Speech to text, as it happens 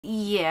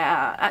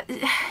Yeah,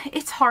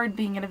 it's hard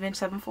being an Avenged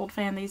Sevenfold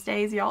fan these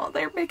days, y'all.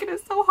 They're making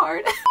it so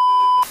hard.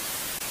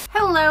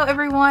 Hello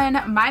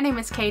everyone, my name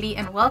is Katie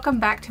and welcome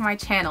back to my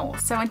channel.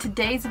 So in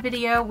today's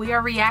video we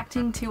are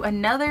reacting to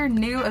another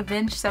new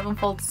Avenged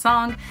Sevenfold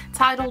song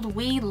titled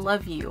We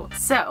Love You.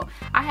 So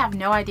I have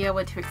no idea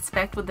what to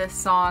expect with this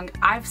song.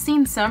 I've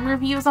seen some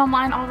reviews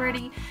online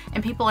already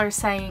and people are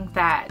saying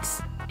that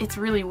it's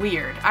really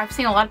weird. I've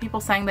seen a lot of people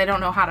saying they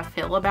don't know how to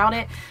feel about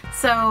it.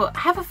 So I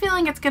have a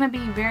feeling it's going to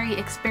be very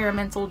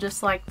experimental,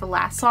 just like the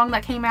last song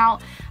that came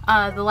out.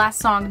 The last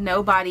song,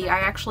 Nobody,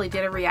 I actually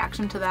did a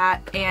reaction to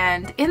that.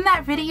 And in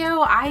that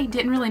video, I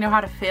didn't really know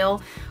how to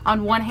feel.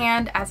 On one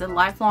hand, as a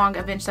lifelong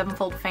Avenged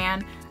Sevenfold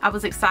fan, I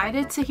was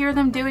excited to hear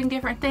them doing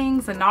different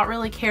things and not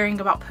really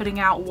caring about putting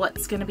out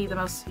what's going to be the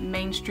most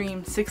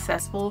mainstream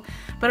successful.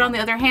 But on the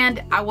other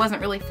hand, I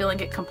wasn't really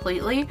feeling it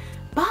completely.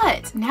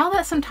 But now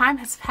that some time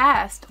has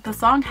passed, the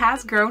song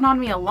has grown on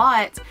me a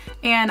lot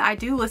and I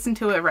do listen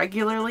to it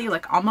regularly,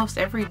 like almost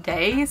every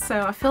day,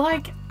 so I feel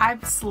like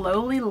I'm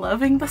slowly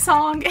loving the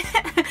song.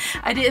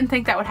 I didn't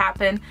think that would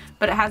happen,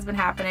 but it has been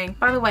happening.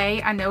 By the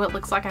way, I know it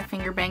looks like I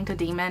finger banged a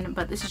demon,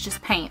 but this is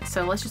just paint,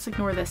 so let's just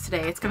ignore this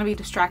today. It's gonna be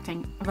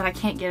distracting, but I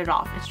can't get it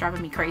off. It's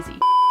driving me crazy.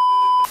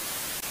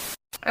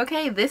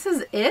 Okay, this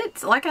is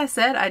it. Like I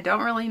said, I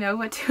don't really know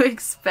what to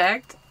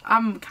expect.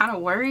 I'm kind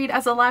of worried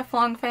as a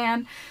lifelong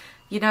fan.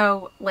 You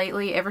know,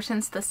 lately, ever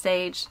since the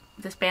stage,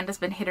 this band has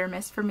been hit or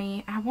miss for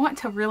me. I want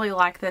to really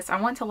like this. I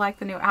want to like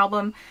the new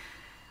album.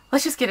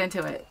 Let's just get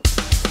into it.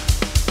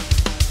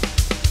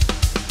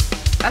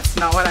 That's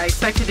not what I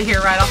expected to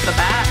hear right off the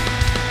bat.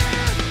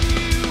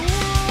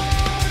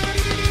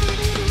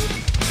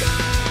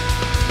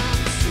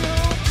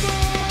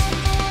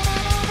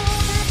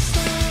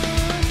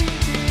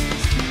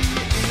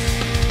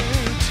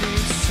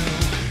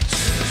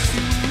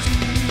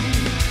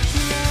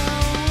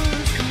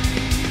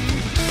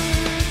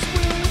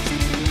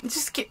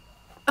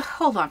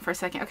 Hold on for a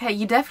second. Okay,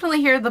 you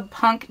definitely hear the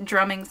punk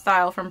drumming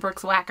style from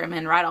Brooks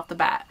Wackerman right off the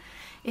bat.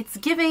 It's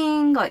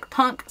giving like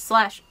punk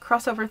slash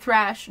crossover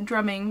thrash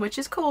drumming, which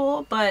is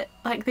cool, but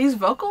like these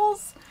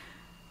vocals,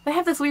 they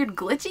have this weird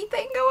glitchy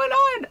thing going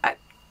on.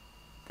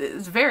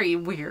 It's very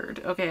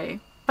weird, okay?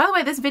 By the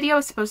way, this video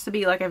is supposed to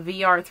be like a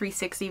VR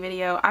 360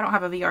 video. I don't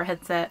have a VR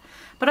headset,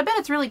 but I bet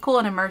it's really cool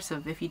and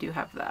immersive if you do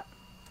have that.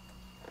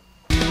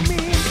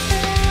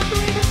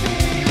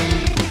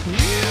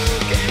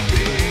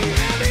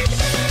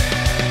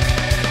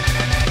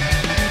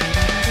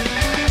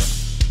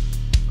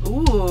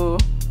 Ooh,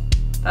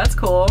 that's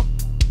cool.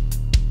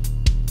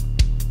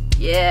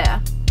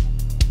 Yeah.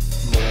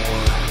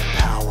 More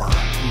power,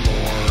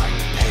 more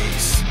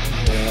pace,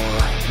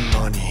 more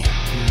money,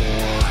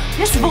 more.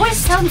 His voice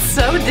sounds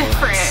so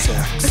different.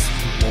 Sex,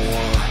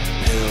 more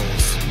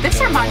pills. This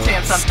reminds me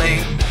of something.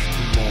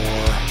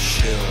 More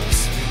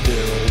shills.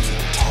 Build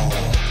tall,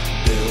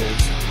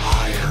 build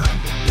higher,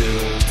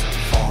 build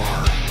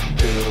far,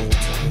 build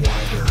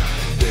wider,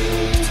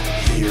 build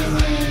here,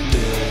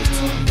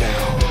 build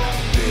down.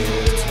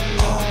 Build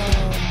up,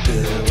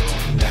 build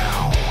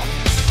now.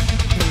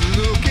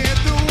 Look at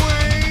the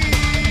way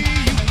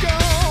you go.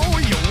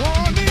 You're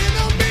one in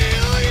a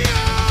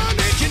million,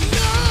 and you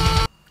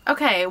know.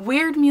 Okay,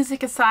 weird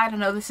music aside, I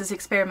know this is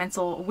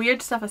experimental.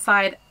 Weird stuff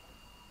aside,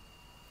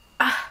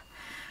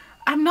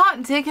 I'm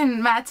not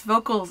digging Matt's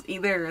vocals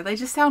either. They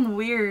just sound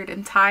weird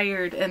and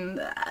tired, and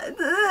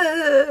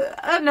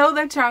I know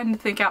they're trying to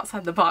think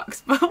outside the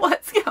box, but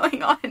what's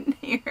going on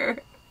here?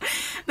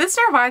 This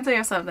reminds me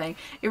of something.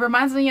 It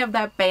reminds me of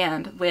that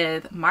band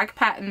with Mike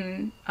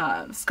Patton,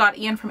 Scott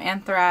Ian from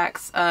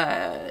Anthrax,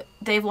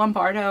 Dave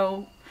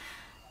Lombardo.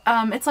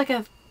 It's like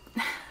a,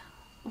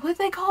 what do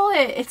they call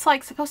it? It's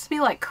like supposed to be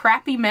like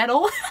crappy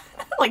metal,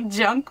 like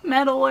junk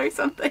metal or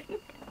something.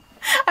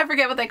 I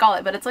forget what they call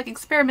it, but it's like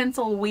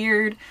experimental,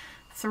 weird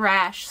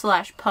thrash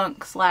slash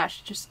punk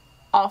slash just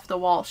off the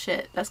wall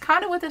shit. That's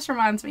kind of what this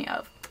reminds me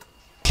of.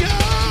 We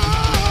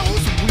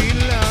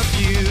love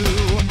you.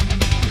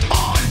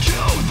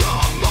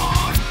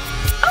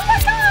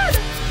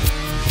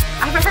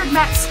 I haven't heard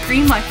Matt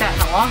scream like that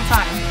in a long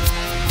time.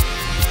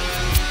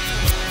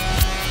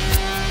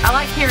 I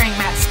like hearing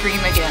Matt scream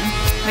again.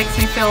 Makes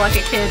me feel like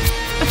a kid.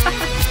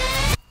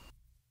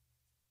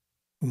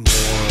 More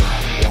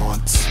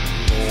wants,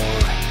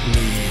 more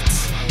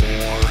needs,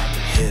 more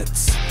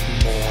hits,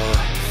 more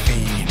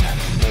fiend,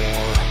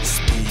 more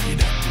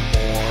speed,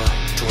 more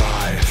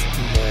drive,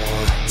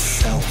 more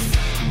self,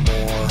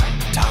 more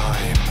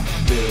time.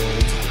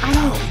 Build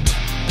out,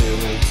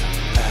 build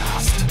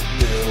fast,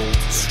 build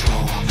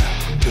strong.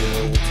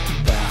 Build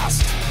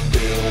fast,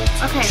 build.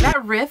 Okay,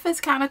 that riff is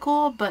kind of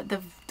cool, but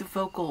the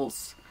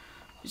vocals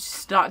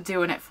just not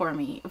doing it for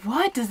me.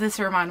 What does this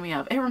remind me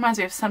of? It reminds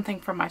me of something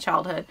from my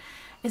childhood.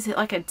 Is it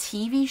like a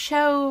TV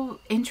show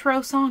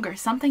intro song or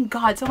something?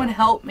 God, someone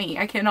help me.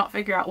 I cannot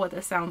figure out what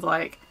this sounds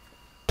like.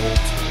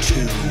 Build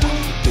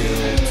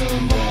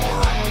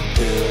more,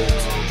 build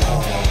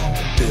all,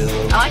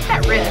 build. I like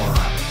that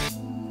riff.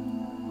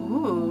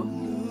 Ooh.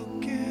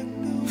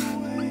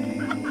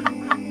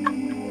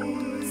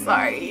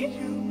 sorry.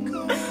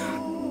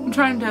 I'm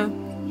trying to...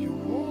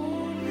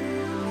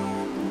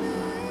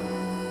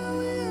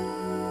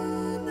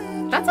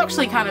 That's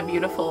actually kind of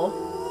beautiful.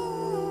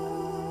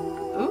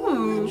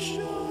 Ooh,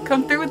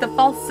 come through with the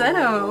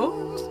falsetto.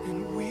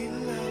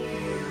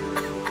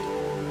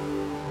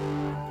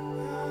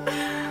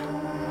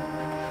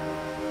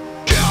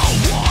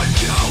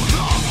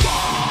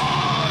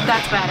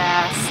 That's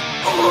badass.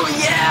 Oh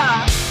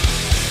yeah!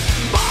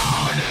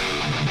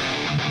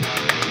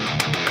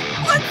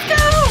 Let's go!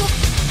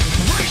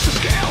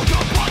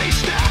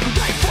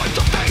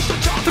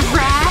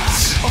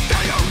 Thrash!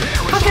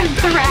 Fucking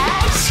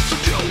thrash!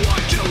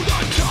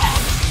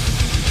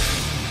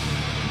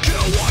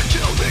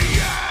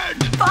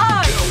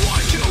 Fuck!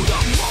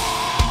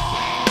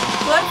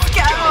 Let's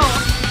go!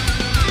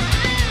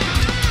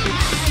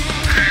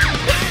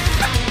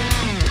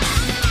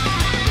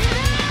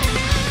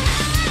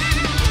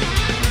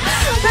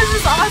 This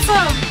is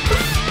awesome!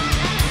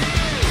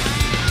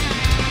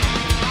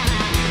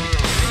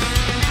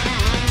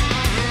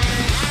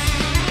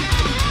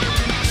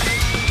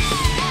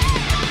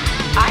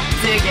 I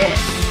dig it.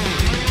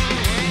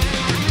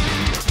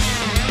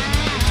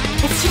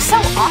 It's just so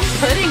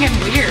off-putting and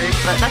weird,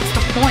 but that's the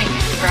point,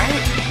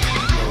 right?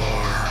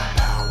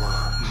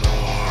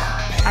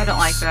 I don't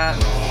like that.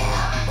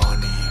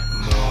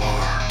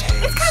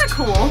 It's kind of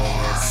cool.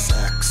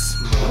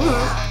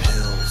 Ooh.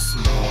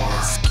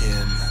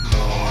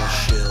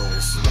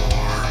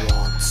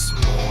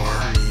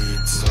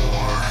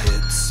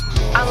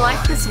 I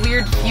like this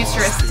weird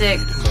futuristic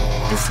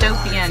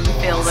dystopian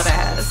feel that it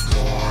has.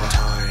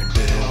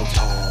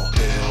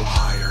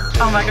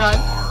 Oh my god.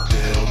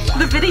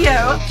 The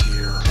video.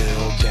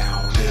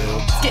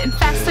 It's getting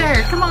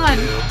faster. Come on.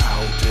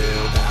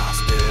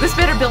 This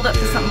better build up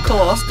to something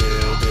cool.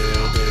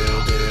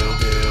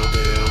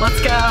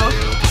 Let's go.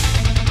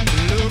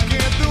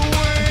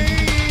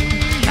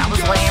 That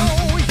was lame.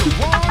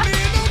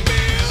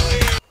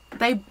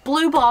 They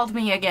blue-balled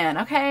me again,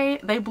 okay?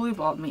 They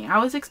blue-balled me. I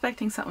was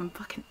expecting something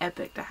fucking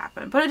epic to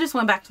happen, but I just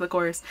went back to the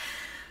chorus.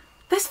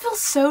 This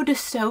feels so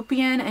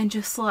dystopian and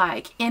just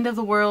like end of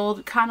the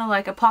world, kind of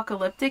like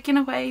apocalyptic in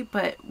a way,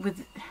 but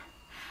with...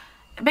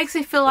 It makes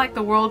me feel like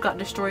the world got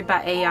destroyed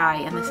by AI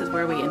and this is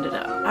where we ended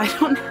up. I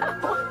don't know.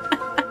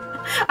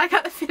 I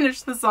gotta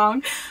finish the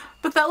song.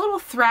 But that little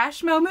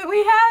thrash moment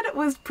we had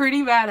was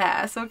pretty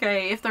badass.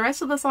 Okay, if the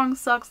rest of the song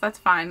sucks, that's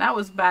fine. That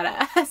was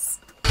badass.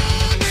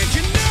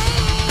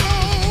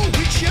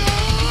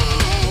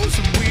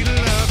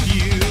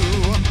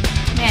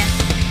 Man,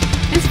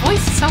 his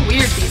voice is so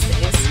weird these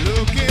days.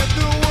 Look at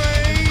the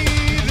way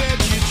that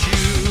you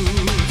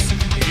choose.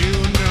 You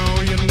know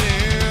you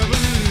never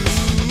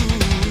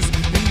lose.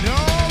 And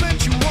all that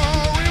you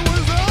wanted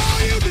was all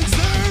you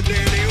deserved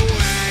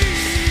anyway.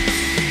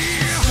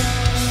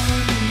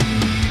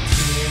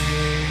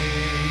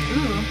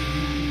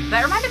 Ooh,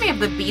 that reminded me of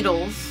the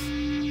Beatles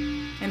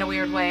in a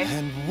weird way.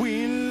 And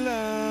we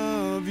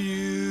love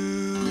you.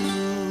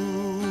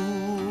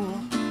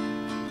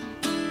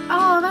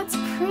 Oh, that's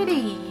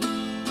pretty.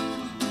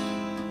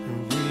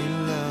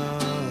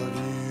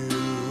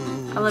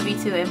 I love you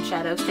too, M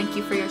Shadows. Thank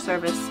you for your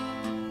service.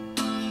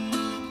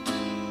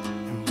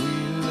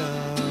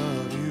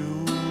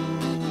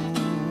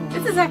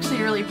 This is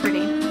actually really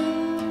pretty.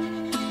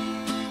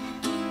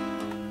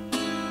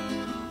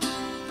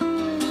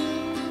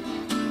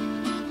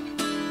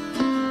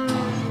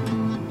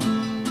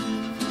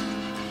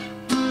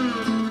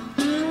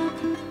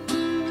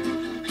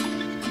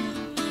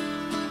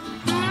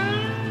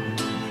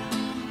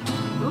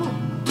 Ooh.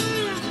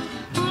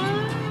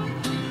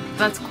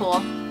 That's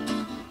cool.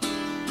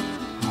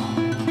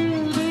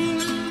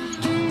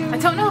 I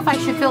don't know if I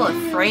should feel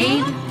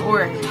afraid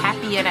or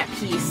happy and at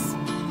peace.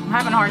 I'm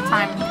having a hard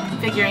time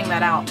figuring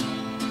that out.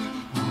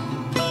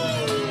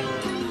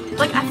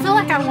 Like, I feel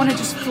like I want to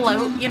just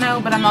float, you know,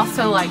 but I'm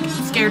also like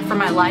scared for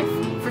my life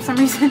for some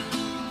reason.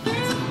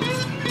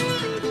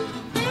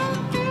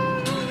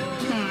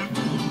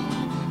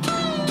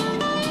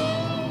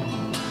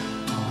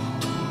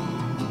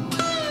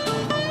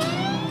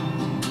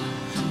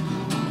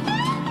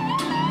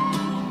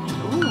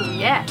 Ooh,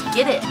 yeah,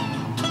 get it.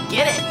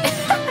 Get it.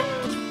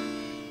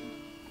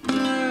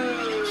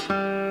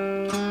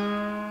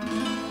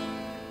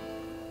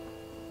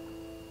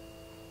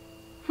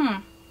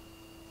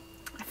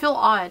 I feel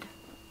odd.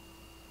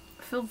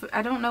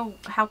 I don't know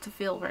how to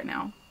feel right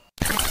now.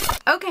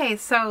 Okay,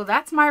 so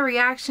that's my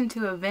reaction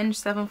to Avenged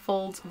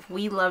Sevenfold's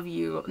We Love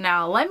You.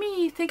 Now, let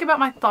me think about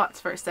my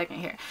thoughts for a second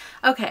here.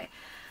 Okay.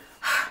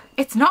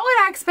 It's not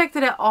what I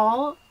expected at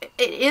all.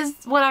 It is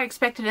what I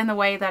expected in the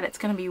way that it's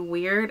going to be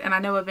weird. And I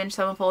know Avenged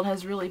Sevenfold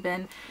has really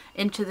been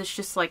into this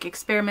just like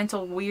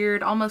experimental,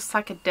 weird, almost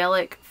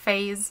psychedelic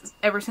phase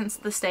ever since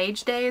the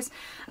stage days.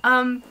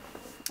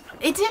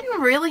 It didn't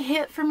really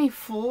hit for me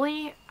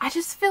fully. I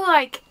just feel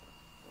like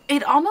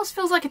it almost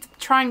feels like it's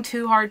trying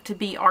too hard to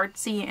be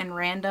artsy and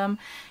random,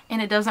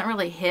 and it doesn't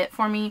really hit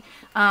for me.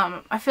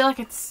 I feel like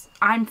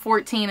I'm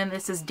 14 and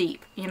this is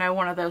deep, you know,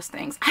 one of those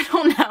things. I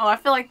don't know. I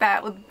feel like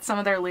that with some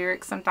of their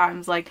lyrics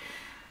sometimes, like,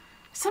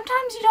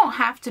 sometimes you don't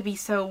have to be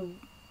so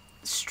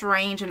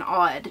strange and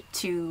odd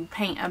to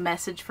paint a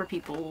message for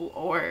people,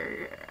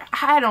 or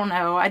I don't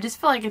know. I just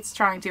feel like it's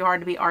trying too hard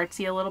to be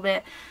artsy a little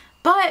bit.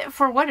 But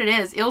for what it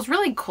is, it was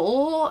really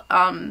cool.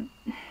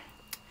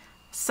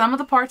 Some of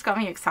the parts got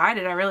me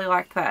excited. I really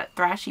liked that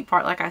thrashy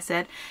part, like I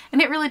said.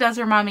 And it really does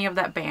remind me of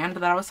that band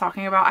that I was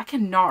talking about. I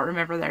cannot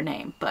remember their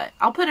name, but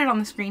I'll put it on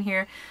the screen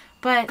here.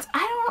 But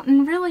I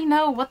don't really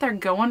know what they're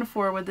going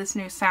for with this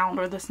new sound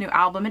or this new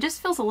album. It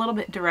just feels a little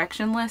bit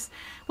directionless,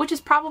 which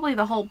is probably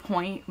the whole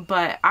point.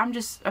 But I'm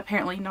just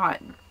apparently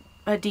not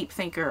a deep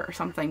thinker or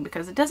something,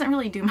 because it doesn't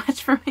really do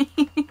much for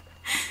me.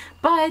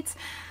 But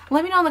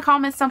let me know in the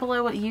comments down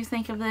below what you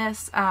think of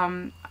this.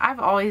 I've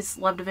always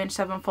loved Avenged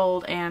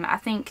Sevenfold, and I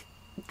think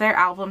their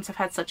albums have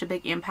had such a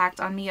big impact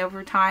on me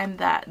over time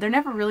that they're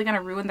never really going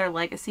to ruin their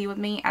legacy with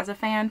me as a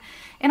fan.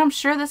 And I'm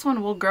sure this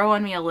one will grow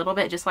on me a little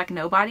bit, just like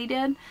Nobody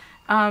did.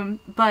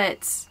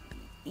 But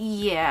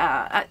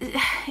yeah,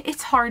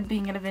 it's hard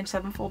being an Avenged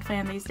Sevenfold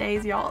fan these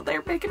days, y'all.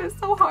 They're making it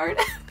so hard.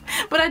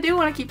 But I do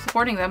want to keep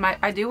supporting them.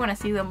 I do want to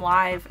see them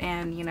live,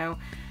 and you know,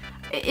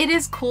 it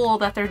is cool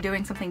that they're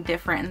doing something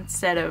different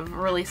instead of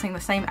releasing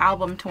the same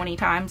album 20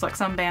 times like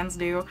some bands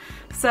do.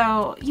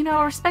 So, you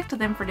know, respect to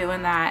them for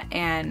doing that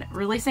and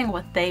releasing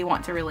what they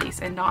want to release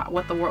and not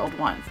what the world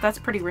wants. That's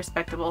pretty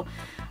respectable.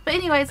 But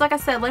anyways, like I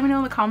said, let me know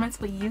in the comments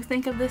what you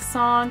think of this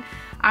song.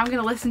 I'm going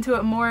to listen to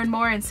it more and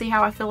more and see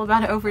how I feel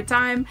about it over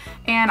time.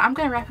 And I'm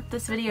going to wrap up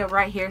this video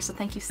right here. So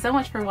thank you so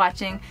much for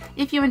watching.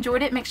 If you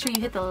enjoyed it, make sure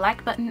you hit the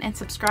like button and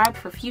subscribe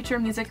for future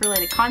music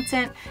related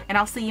content. And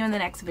I'll see you in the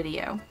next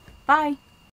video. Bye!